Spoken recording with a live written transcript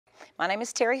My name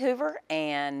is Terry Hoover,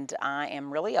 and I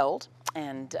am really old.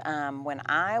 And when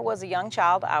I was a young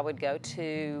child, I would go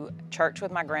to church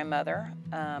with my grandmother,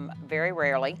 very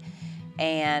rarely,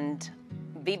 and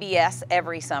VBS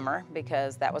every summer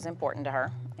because that was important to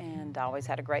her, and I always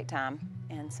had a great time.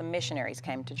 And some missionaries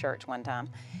came to church one time,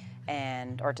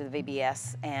 or to the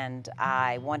VBS, and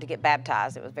I wanted to get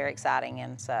baptized. It was very exciting,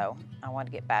 and so I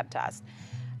wanted to get baptized.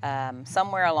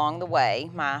 Somewhere along the way,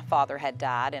 my father had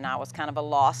died, and I was kind of a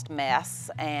lost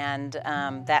mess, and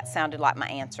that sounded like my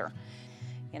answer.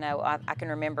 You know, I can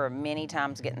remember many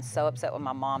times getting so upset with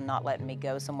my mom not letting me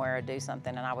go somewhere or do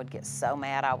something, and I would get so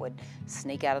mad I would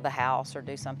sneak out of the house or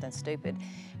do something stupid.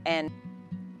 And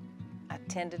I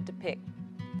tended to pick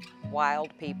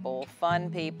wild people, fun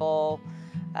people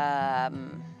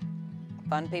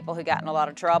who got in a lot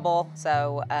of trouble.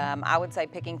 So I would say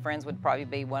picking friends would probably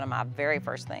be one of my very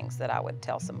first things that I would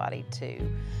tell somebody to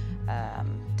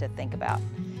think about.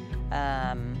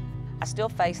 I still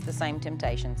face the same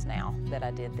temptations now that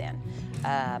I did then.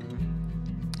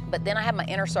 But then I have my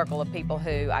inner circle of people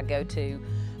who I go to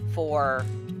for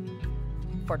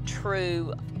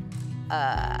true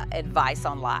advice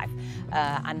on life.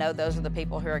 I know those are the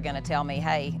people who are going to tell me,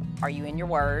 hey, are you in your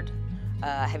word?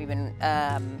 Have you been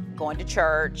going to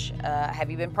church?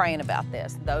 Have you been praying about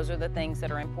this? Those are the things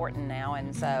that are important now.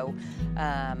 And so,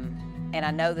 and I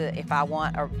know that if I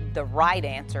want the right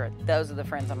answer, those are the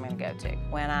friends I'm going to go to.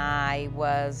 When I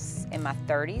was in my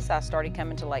 30s, I started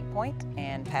coming to Lake Point,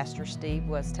 and Pastor Steve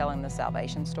was telling the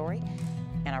salvation story.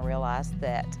 And I realized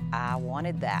that I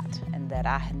wanted that, and that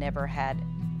I had never had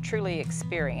truly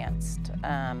experienced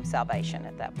salvation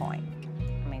at that point.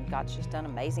 I mean, God's just done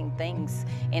amazing things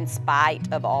in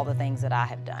spite of all the things that I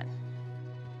have done.